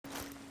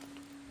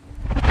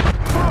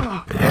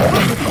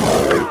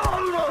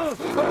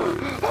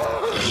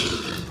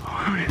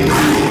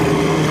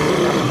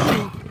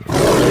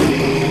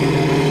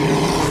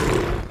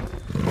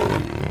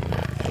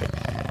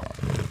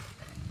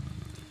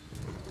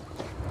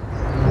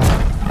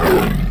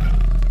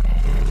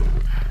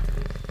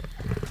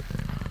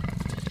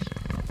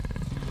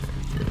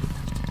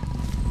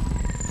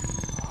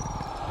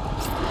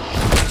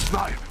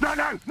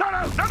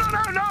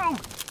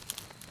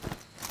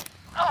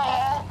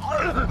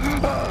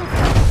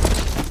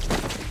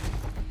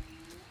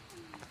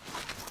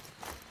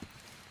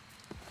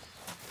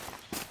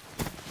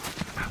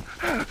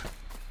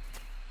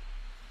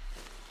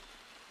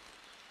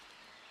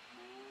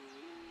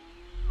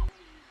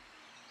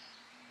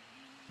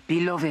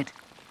Beloved,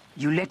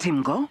 you let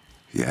him go?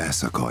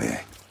 Yes,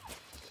 Okoye.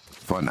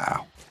 For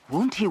now.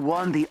 Won't he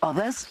warn the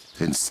others?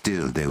 And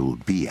still they will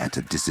be at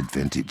a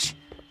disadvantage.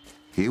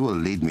 He will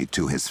lead me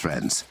to his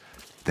friends,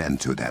 then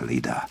to their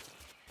leader,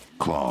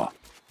 Claw.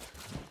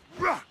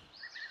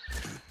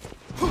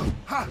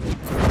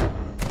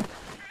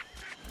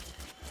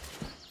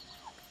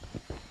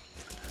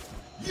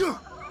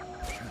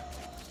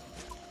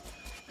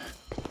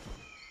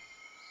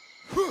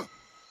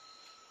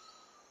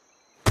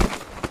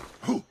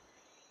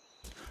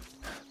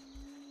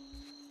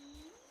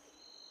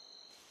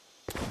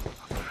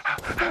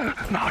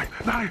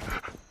 Nej!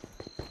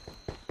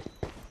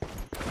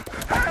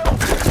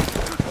 Help!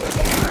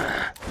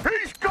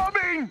 He's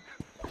coming!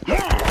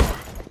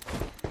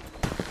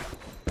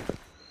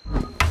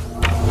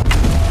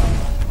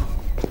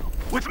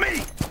 With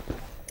me!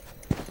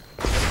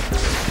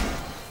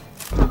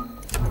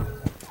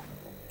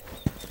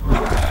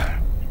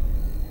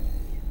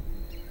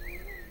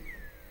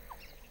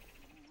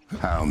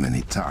 How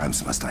many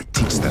times must I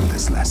teach them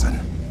this lesson?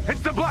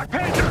 It's the Black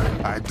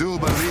Panther! I do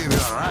believe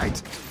you're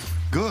right.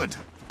 Good.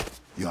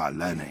 You are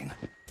learning.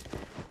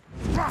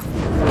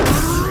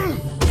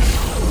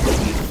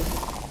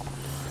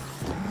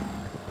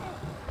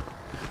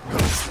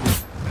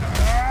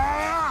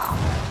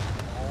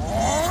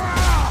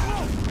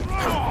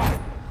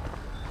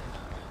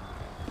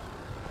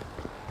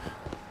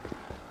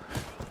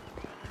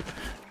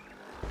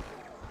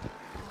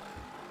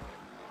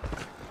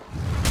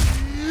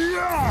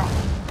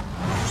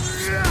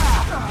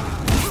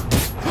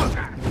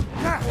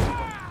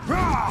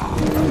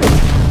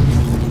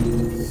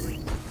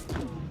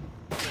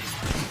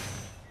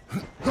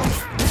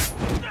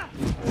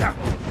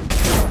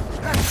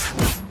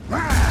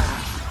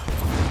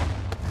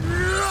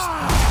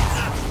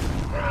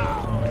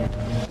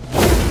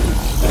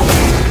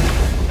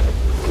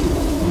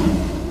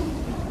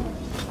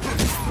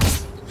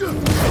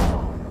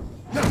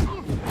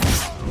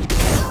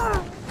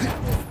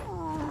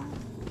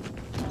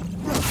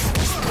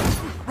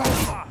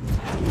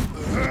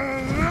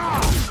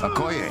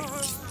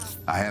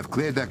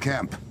 Cleared the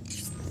camp.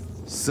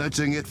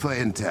 Searching it for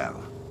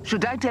intel.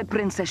 Should I tell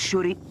Princess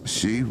Shuri?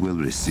 She will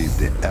receive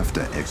the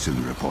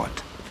after-action report.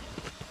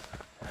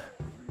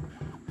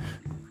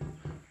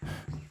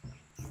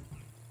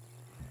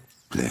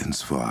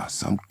 Plans for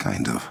some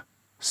kind of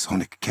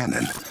sonic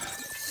cannon.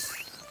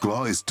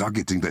 Claw is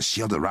targeting the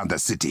shield around the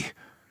city.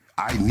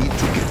 I need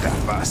to get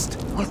there first.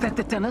 Was that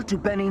the tunnel to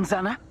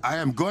Beninzana? I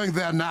am going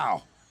there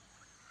now.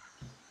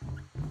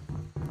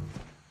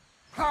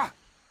 Ha!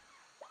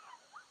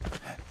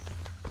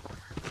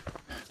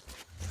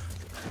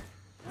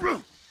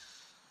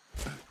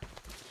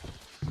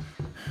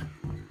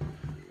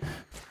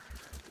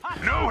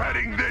 No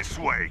heading this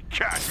way,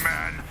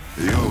 Catman!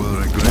 You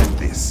will regret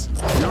this.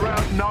 You're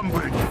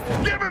outnumbered!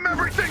 Give him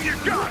everything you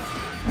got!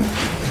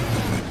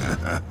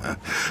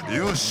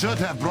 You should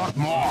have brought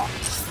more.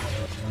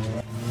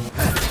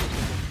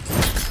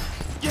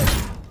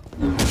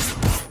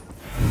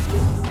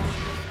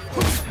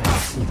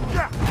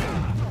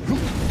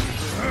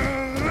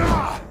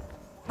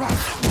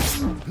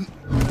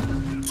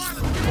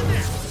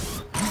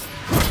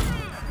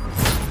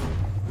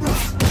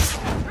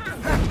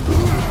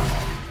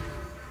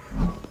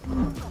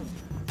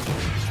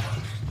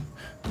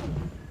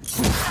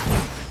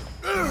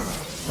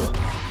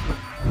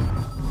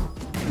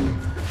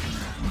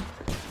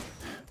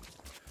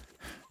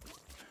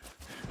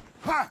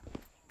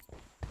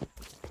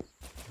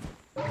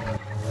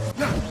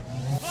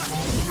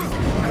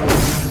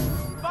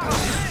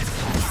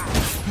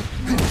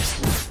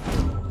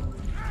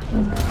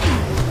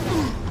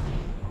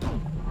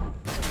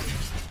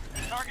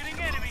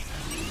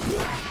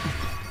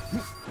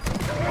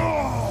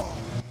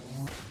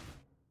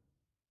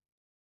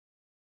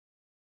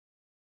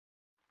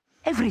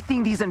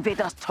 Everything these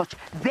invaders touch,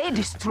 they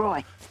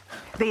destroy.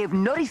 They have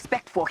no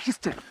respect for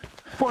history,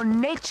 for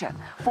nature,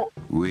 for...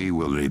 We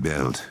will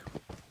rebuild,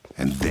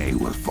 and they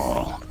will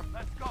fall.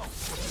 Let's go!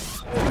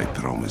 I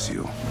promise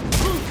you.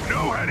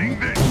 No heading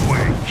this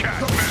way,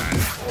 Catman!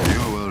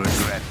 You will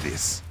regret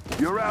this.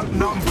 You're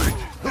outnumbered!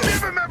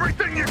 Give him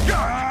everything you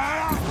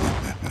got!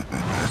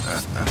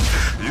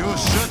 You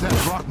should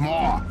have brought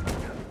more.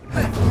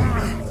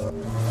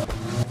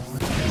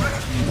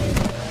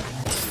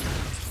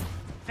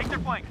 Take their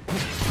flank!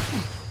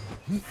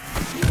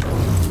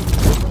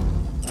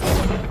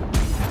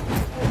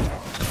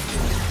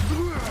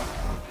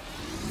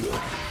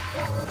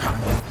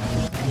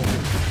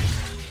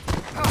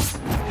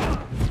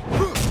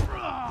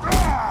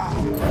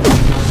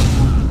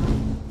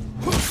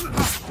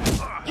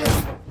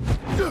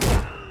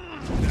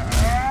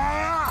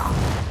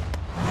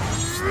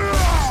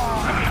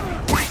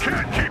 We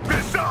can't keep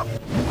this up!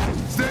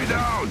 Stay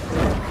down!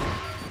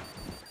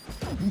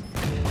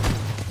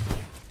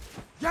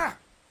 Yeah!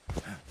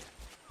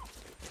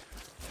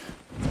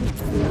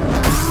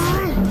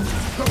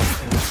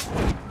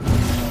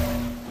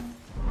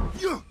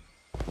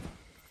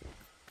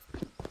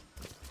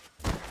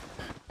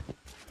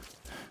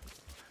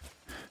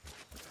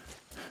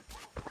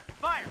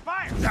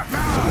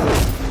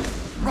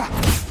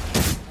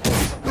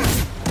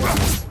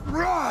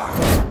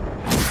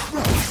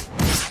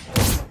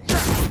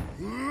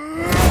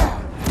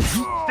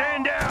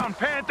 Stand down,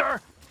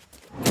 Panther!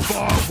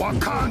 For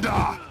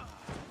Wakanda!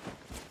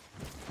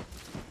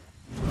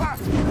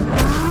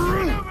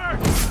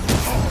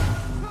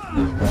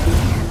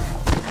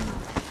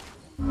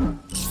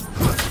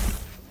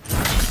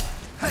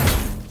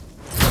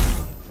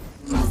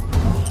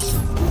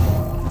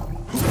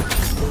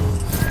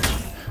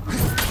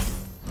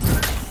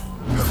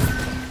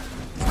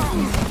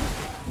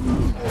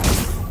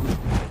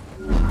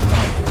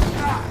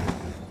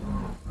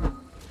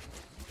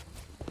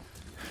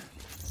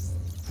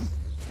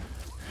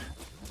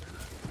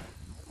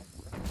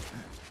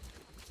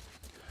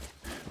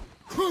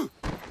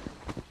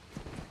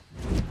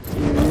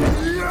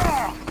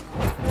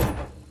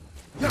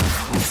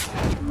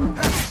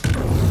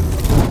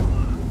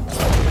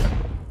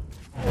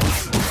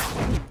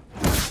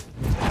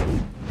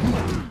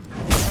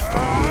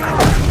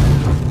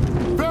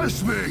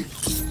 Face me!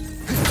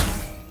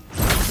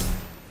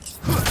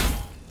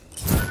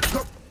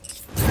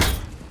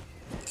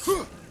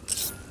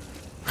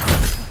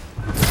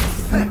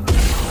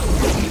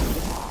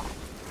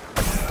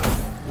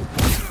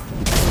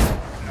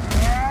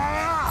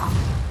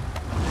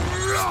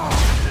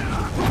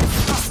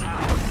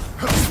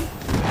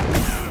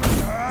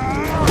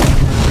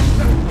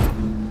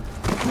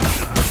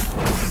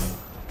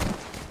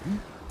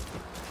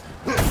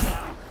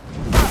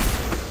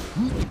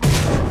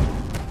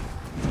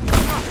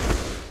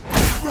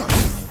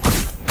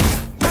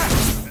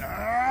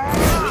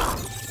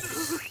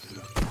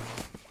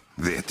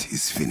 That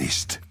is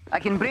finished. I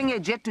can bring a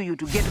jet to you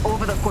to get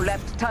over the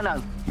collapsed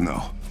tunnel.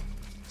 No.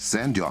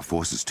 Send your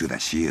forces to the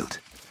shield.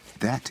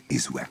 That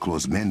is where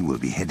close men will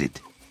be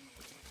headed.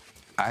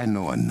 I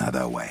know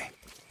another way.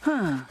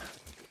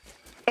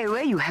 A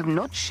way you have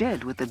not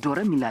shared with the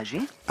Dora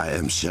Milaje? I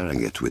am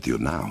sharing it with you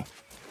now.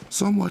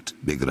 Somewhat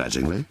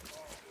begrudgingly.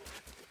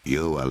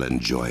 You will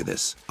enjoy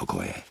this,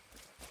 Okoye.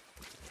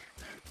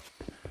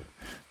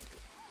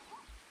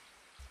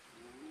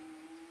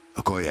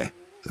 Okoye,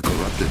 the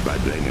corrupted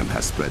vibranium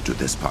has spread to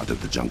this part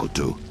of the jungle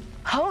too.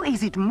 How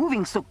is it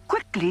moving so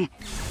quickly?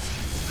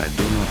 I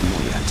do not know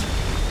yet.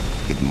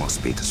 It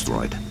must be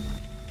destroyed.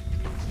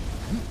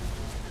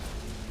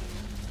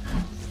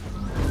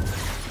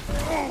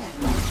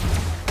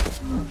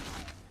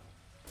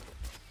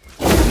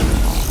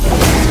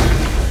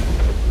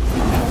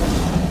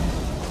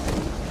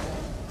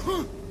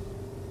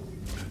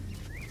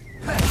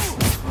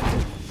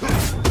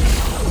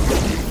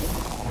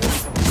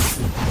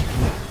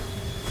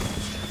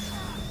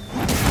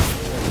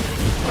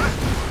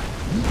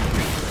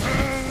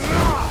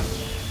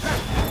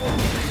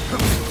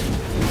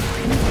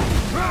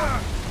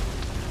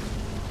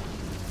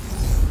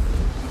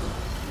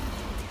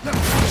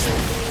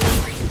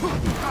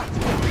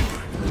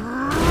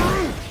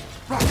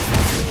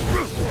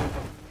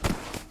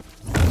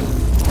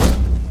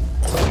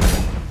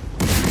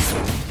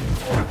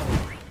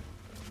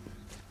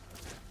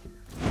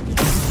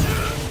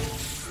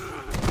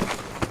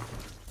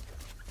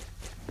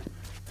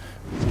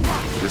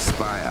 The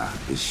spire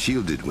is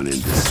shielded when in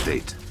this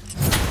state.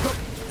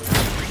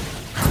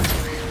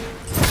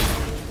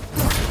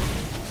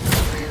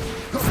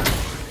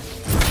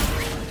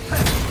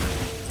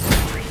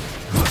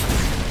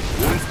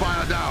 One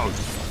spire down.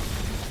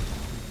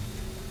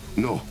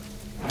 No.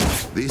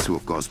 This will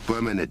cause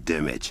permanent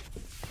damage.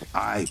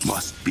 I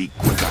must be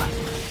quicker.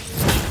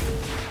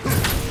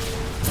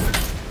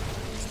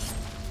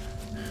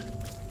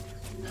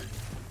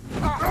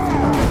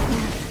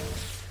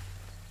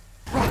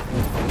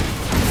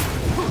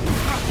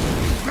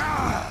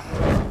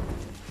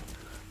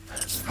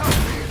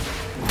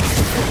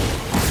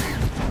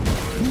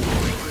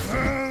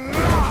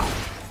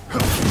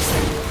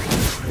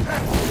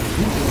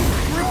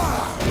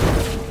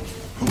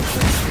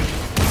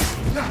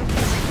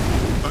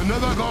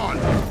 Another gone.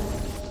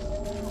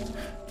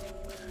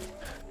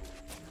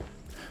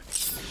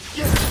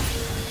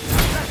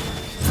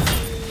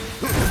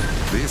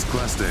 This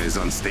cluster is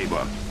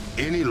unstable.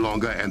 Any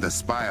longer and the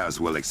spires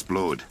will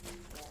explode.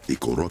 The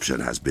corruption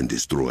has been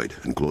destroyed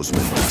and close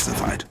men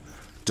pacified.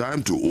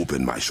 Time to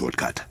open my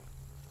shortcut.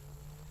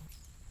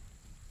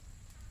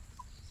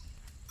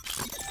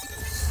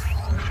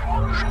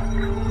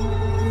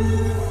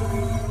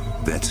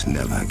 That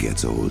never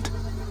gets old.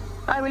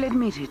 I will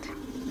admit it.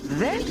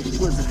 That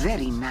was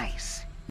very nice.